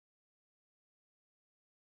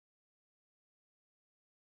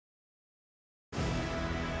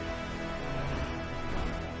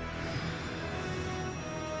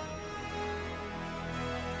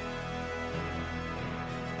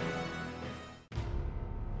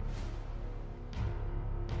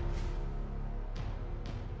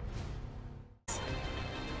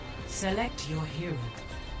Select your hero.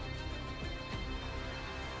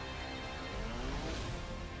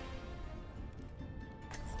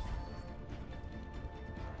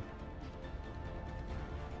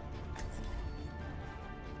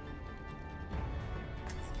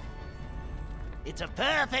 It's a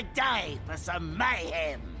perfect day for some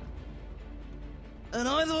mayhem. And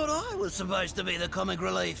I thought I was supposed to be the comic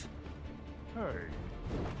relief. Hey.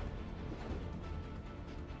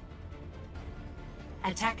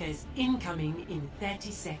 Attackers incoming in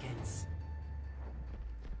 30 seconds.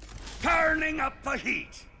 Turning up the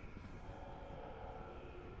heat!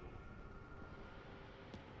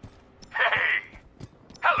 Hey!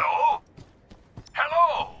 Hello?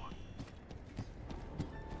 Hello?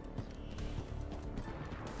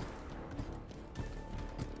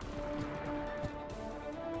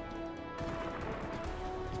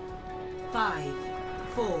 Five,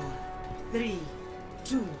 4, 3,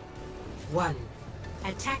 2, 1.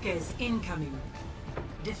 Attackers incoming.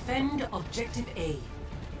 Defend objective A.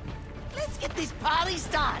 Let's get this party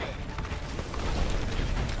started.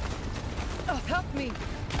 Oh, help me!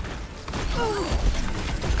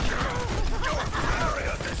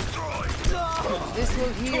 Area destroyed! This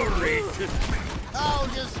will heal you. I'll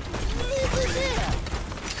just leave this here.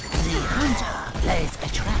 The hunter lays a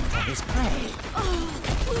trap for his prey.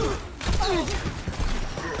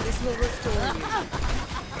 This will restore you.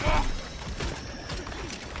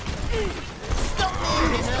 Stop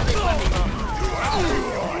me! This one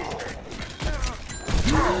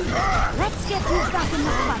Let's get you back in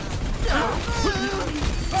the fight.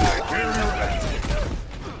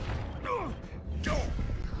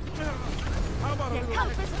 Der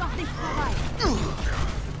Kampf ist noch nicht vorbei.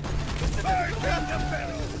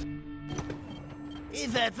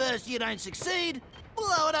 If at first you don't succeed,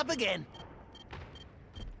 blow it up again.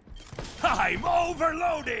 I'm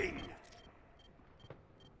overloading!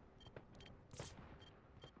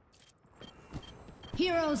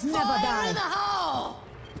 Heroes never Fire in the die. hole!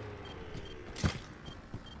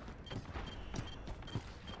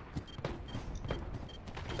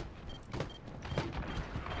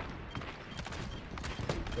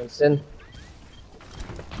 Winston.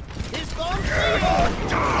 This one's for you!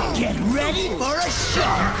 Get ready for a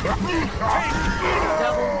shock!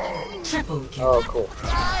 Double, triple kill. Oh, cool.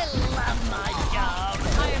 I love my job!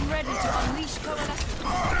 I am ready to unleash coalescence.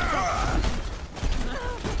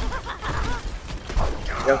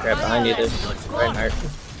 Junkrat behind you, dude. Reinhardt.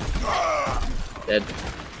 Dead.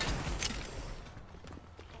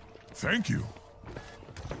 Thank you.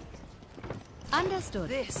 Understood.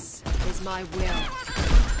 This is my will.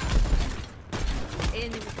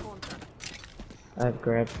 Enemy contact. I have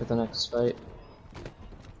grab for the next fight.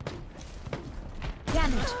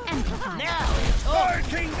 Damage amplified. Now it's all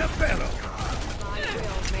Starting the battle! My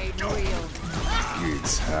will made real.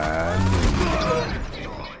 It's time.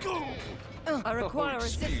 I require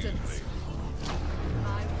assistance.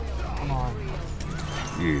 My will Come on.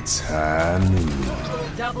 It's time.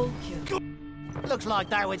 Double kill. looks like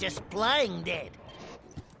they were just playing dead.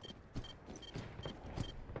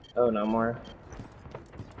 Oh, no more.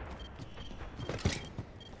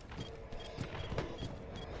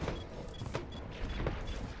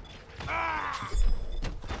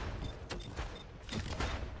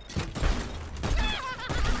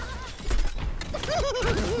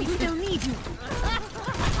 We still need you.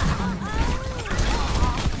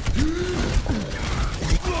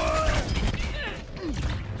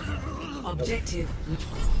 Objective.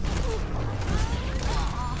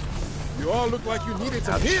 You all look like you needed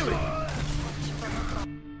some healing.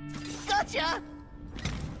 Gotcha!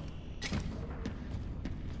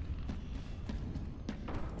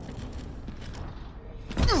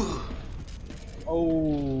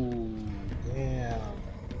 Oh, damn.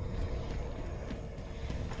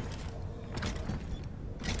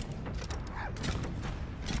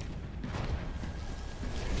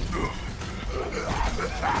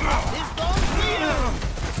 This bone's for you!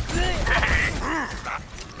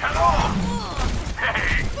 Hello!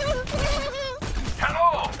 Hey! Hello!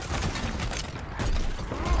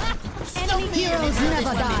 Enemy heroes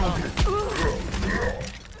never die.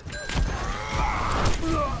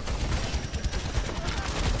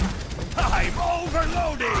 I'm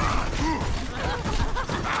overloading!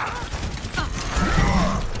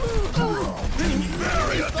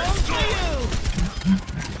 This bone's for you!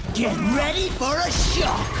 Get ready for a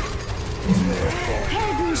shock!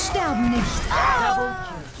 Helden sterben nicht. Double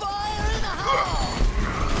kill. Fire in the hole!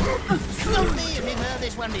 Stop me if you've heard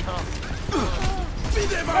this one before.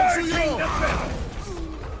 Starting the battle!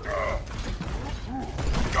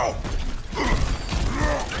 Go!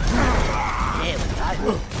 There we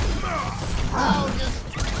go. I'll just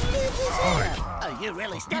leave You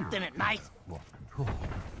really stepped in it, mate.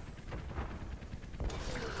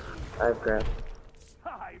 I've grabbed.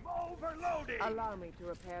 I'm overloading. Allow me to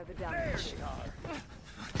repair the damage.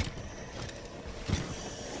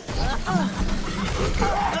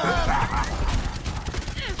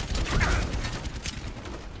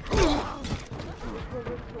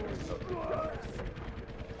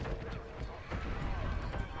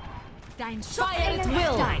 Dein Fire at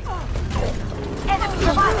will.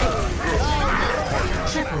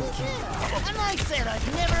 Triple kill. And I said I'd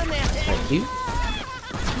never met him. Thank you.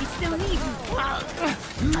 We still need you.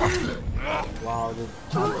 Wow, this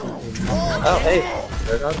Oh, hey,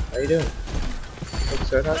 Sirkon, how you doing? Hey,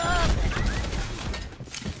 Sirkon.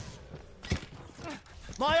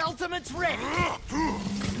 My ultimate's ready.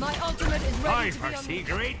 My ultimate is ready Time to for be on.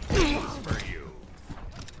 secret things for you.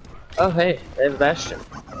 Oh, hey, they have Bastion.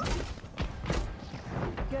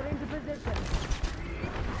 Get into position.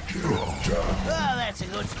 Oh, that's a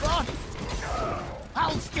good spot.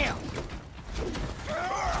 Hold still.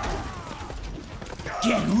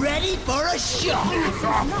 Get ready for a shot.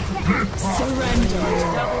 Surrender.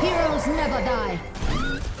 Heroes never die.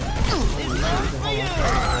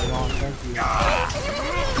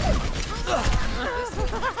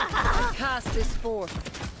 Cast this forth.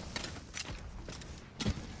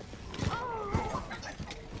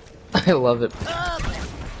 I love it.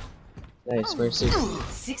 Nice, Mercy.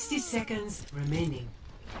 60 seconds remaining.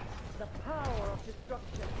 The power of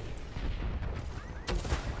destruction.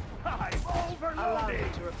 I'm Allow me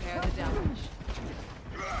overloading. to repair the damage.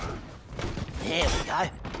 There we go.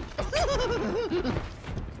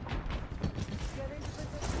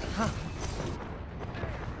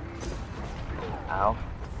 Ow.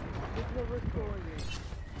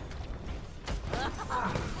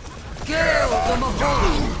 Kill the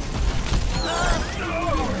Mahal.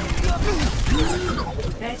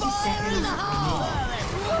 30 seconds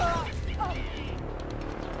remaining.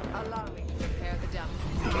 Allow me to repair the damage.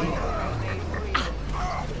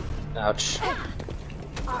 Ouch.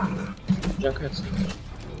 Junkrat's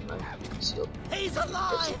sealed. He's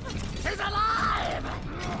alive! He's alive!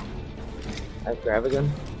 I grab again.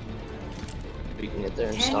 We can get there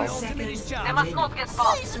and 10 stall. seconds remaining.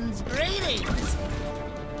 Season's greetings!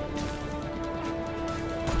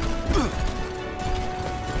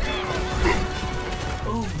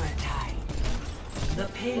 Overtime. The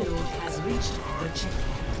payload has reached the checkpoint.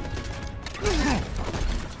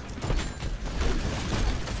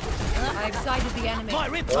 I've sighted the enemy. My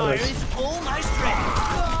riptire is almost ready.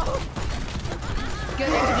 Get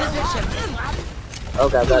into position. Oh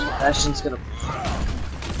god, that Bastion's gonna.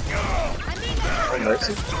 Oh,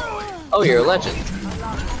 Mercy. Oh, you're a legend.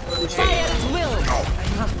 Fire at will.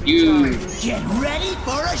 Huge. Get ready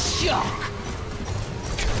for a shock!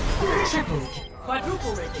 Triple kill.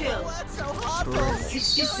 Quadruple kill. That's so hot for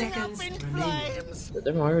 60 seconds remaining. Did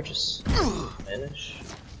their Mario just vanish?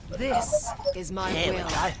 This is my There we will.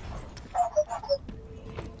 go.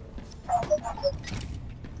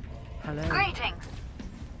 Hello. Greetings.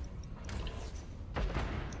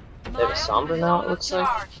 They have a Sombra now, it looks like.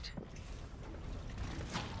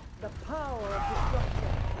 The power of destruction.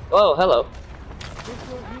 Oh, hello.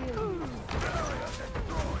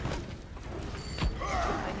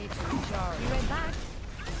 I need to recharge. Be right back.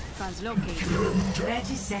 Translocated.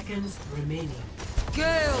 30 seconds remaining.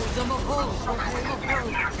 Kill the Mahal.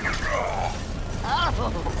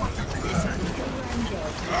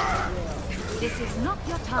 This is not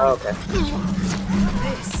your time. Oh, okay.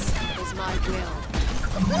 This is my will.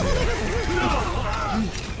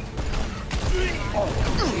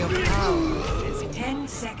 Your power is 10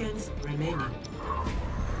 seconds remaining.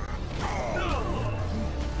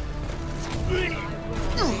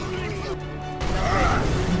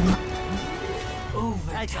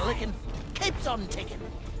 Takes a licking, keeps on ticking.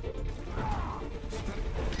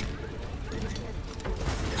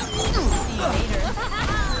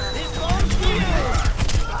 This one's here!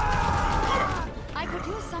 I could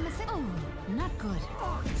use some assist. Oh, not good.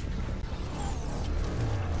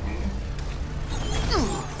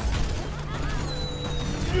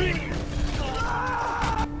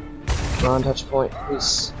 Come on, touch point,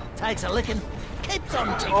 please. Takes a licking, keeps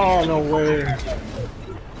on ticking. Oh, no way.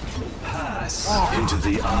 Pass into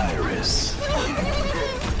the iris.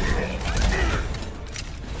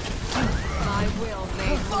 My will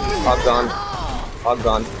made Hog gone. Hog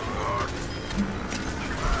gone.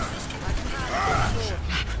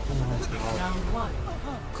 Round 1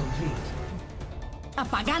 complete.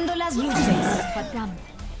 apagando las luces. Padam.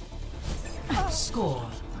 Score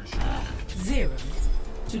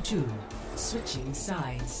 0-2. Switching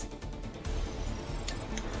sides.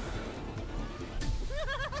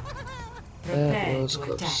 Prepare was to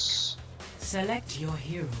close. attack. Select your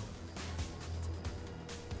hero.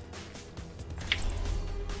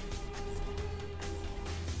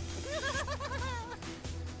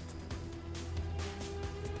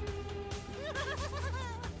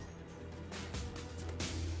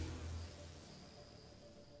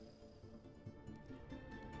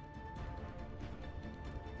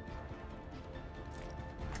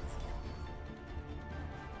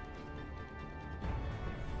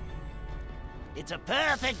 It's a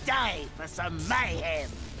perfect day for some mayhem.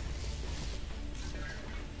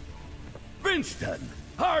 Winston,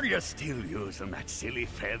 are you still using that silly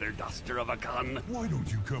feather duster of a gun? Why don't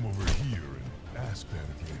you come over here and ask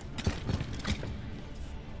that again?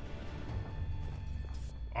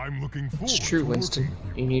 I'm looking forward It's true, to Winston. working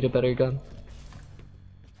with You need a better gun.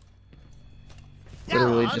 Go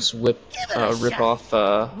Literally on, just give it a rip shot.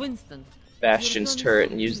 off Winston, Bastion's turret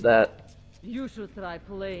and use that. you should try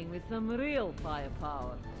playing with some real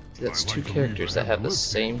firepower. That's I two like to characters leave that have the a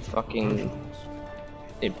same fucking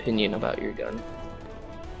opinion about your gun.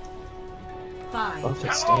 5, Buff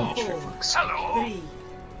its Hello. damage for fuck's sake. Hello. 3,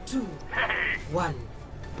 2, Hey! 1.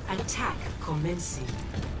 Attack commencing.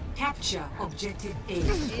 Capture objective A.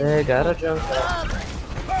 They got a junkrat.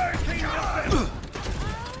 Bursting distance!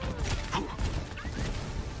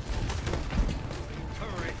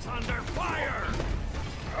 Turret's under fire!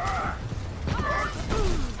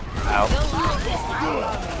 Ow.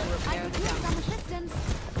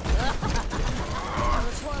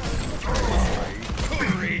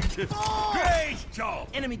 Great job!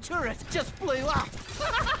 Enemy turret just blew up.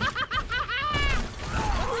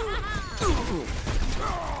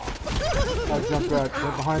 That junkrat,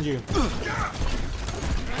 right behind you.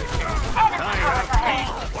 I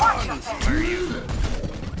have 8 ones for you!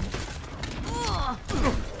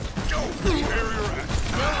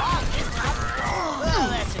 Oh,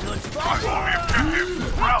 that's a good spot.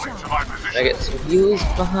 Rally to my position! I get some heals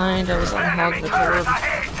behind. I was on hog the turret.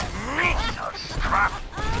 Crap!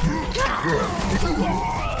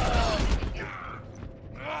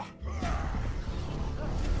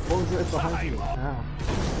 What was it behind you? Ow.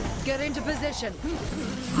 Get into position.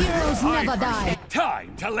 Heroes never die.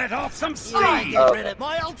 Time to let off some Right, steam! get rid of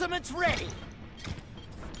my ultimate's ready.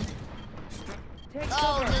 Take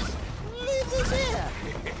Oh, cover. just leave this here.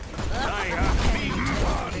 I have been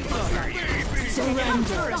for you!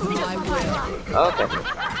 Surrender to my will. Okay.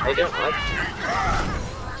 I don't like.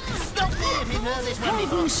 Stop there if you've heard this one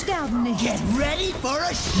before. sterben nicht. Get ready for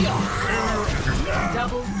a shot.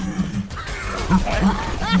 Double.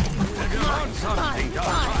 Want something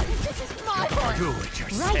done? This is my point. Do it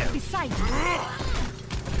yourself! Right beside you.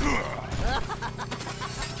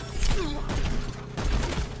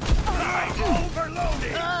 I'm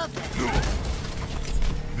overloaded!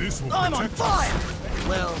 This will I'm on protect us. fire.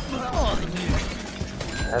 Well, more than you.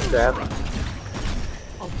 That's grabbing.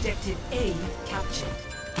 Objective A captured.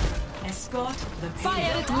 Escort the Fire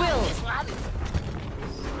payload. at will. This one.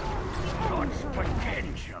 Such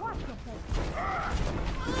potential!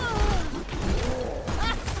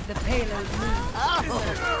 The payload moves. Oh,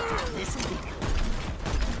 this is it.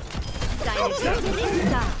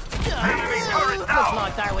 Enemy turret Looks down!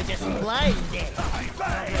 like they were just playing dead.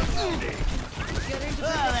 Loading! Get into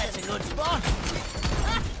Oh, that's a good spot.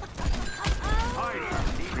 I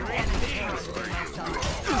need great things for you!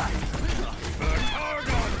 But hard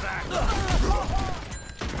on that!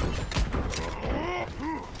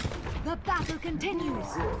 The battle continues.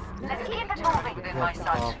 Let's keep it moving within my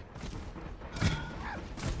sight.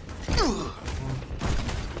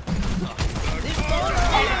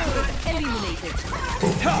 Eliminated.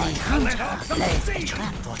 Time to let off some Lays a steam!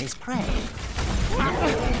 trap for his prey.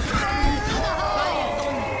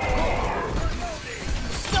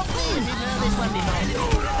 Stop there if you've heard this one before.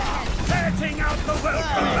 Setting out the Oh, welcome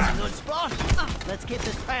that's mat! a good spot. Let's get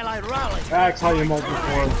this payload rolling. That's how you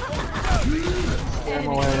multi-force. Get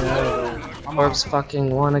him away. Come on. Orbs fucking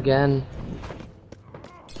won again.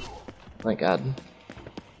 My god.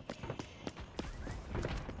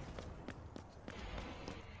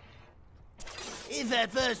 If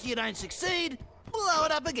at first you don't succeed, blow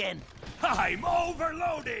it up again. I'm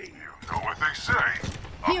overloading! You know what they say.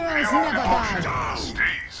 Heroes never die.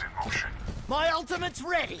 Stays in motion. My ultimate's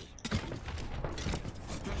ready.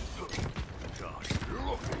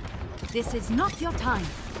 This is not your time.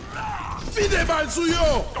 Oh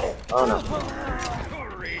no.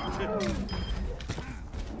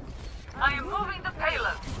 I am moving the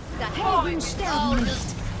payload. Helden sterben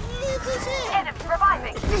nicht. Leave this here. Enemy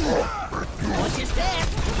reviving. Watch your step.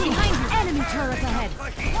 Behind you. Enemy turret ahead.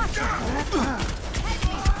 Watch it.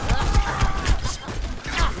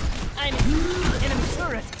 Enemy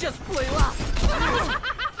turret just blew up.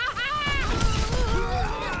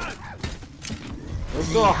 There's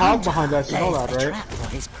still a hog behind us, you know that, right? Trap for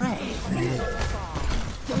his prey.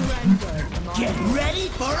 Get ready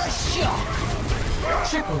for a shock.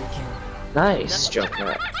 Triple kill. Nice,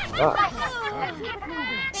 junkrat. Fuck.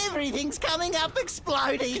 Everything's coming up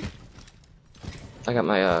exploding. I got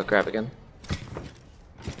my grab again.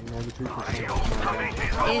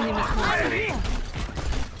 92%. Enemy corner.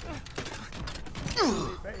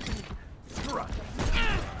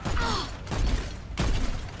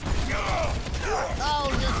 Oh,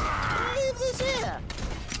 just leave this here.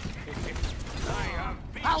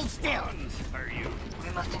 Hold still. We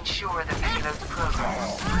must ensure the payload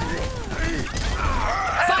progress.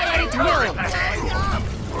 Fire at will.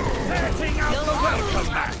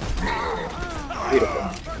 Beautiful.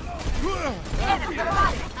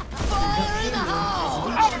 Fire in the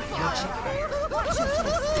hole.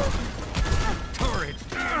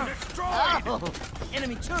 Oh,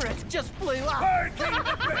 enemy turret just blew up.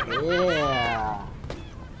 Yeah.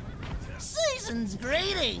 Season's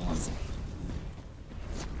greetings.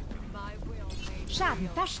 Schaden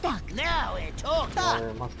verstärkt. Now we're talking.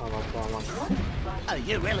 Yeah, must not like that one. Oh,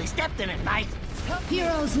 you really stepped in it, mate.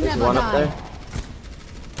 Heroes There's never one up die. there.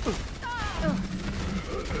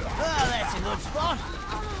 Oh, that's a good spot.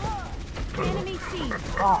 Enemy seen.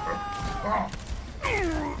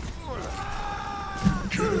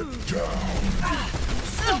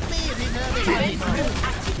 Stop me if you know this anybody.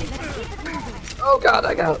 Oh god,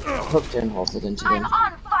 I got hooked and halted into I'm them.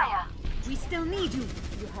 on fire. We still need you.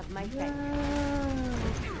 You have my back.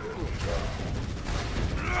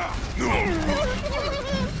 I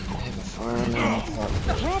have a fire now.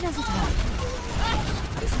 Where does it hurt?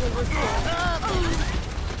 This will restore.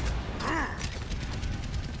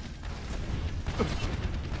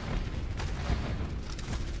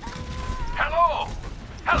 Hello!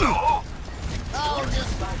 Hello! Oh,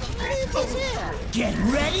 just leave this here. Get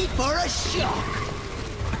ready for a shock.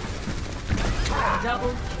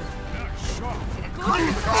 Double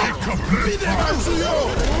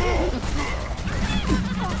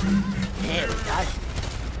Here we go.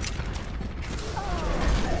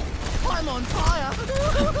 I'm on fire.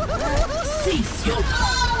 Cease your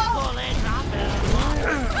Pull it up.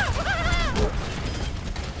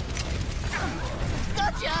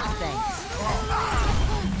 Gotcha. Thanks.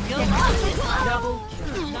 double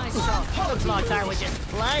kill. Nice shot. Looks like they were just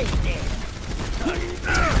playing it.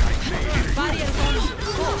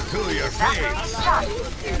 To your face!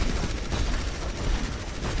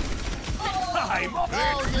 I'm up Oh,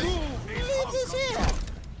 just leave this here.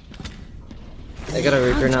 I got a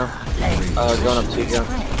Reaper now. Going up to you, John.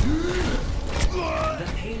 The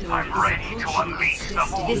payload I'm is ready to approaching unleash its the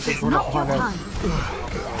destination. This is not your time.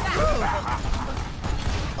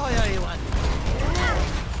 I owe you one.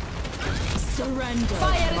 Surrender.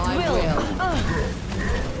 Fire at will.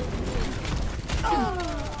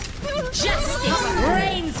 Justice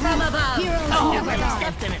reigns from above. Heroes Oh, you never really die.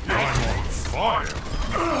 stepped in it, mate. fire!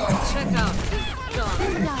 Check out this gun.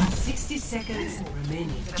 60 seconds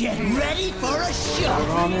remaining. Get ready for a shock.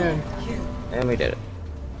 Come on in. And we did it.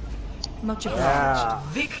 Much Yeah.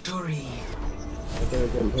 Victory. I gotta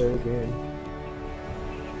get there again.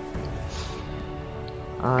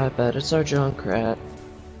 I bet it's our junkrat.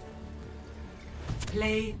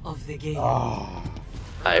 Play of the game. Ah.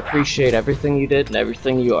 I appreciate everything you did and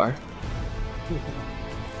everything you are.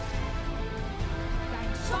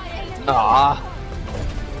 Ah,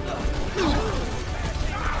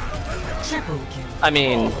 Triple kill. I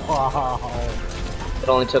mean, Wow. it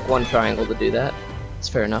only took one triangle to do that. It's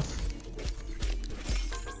fair enough.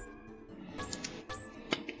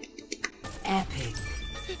 Epic.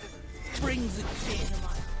 Brings it to my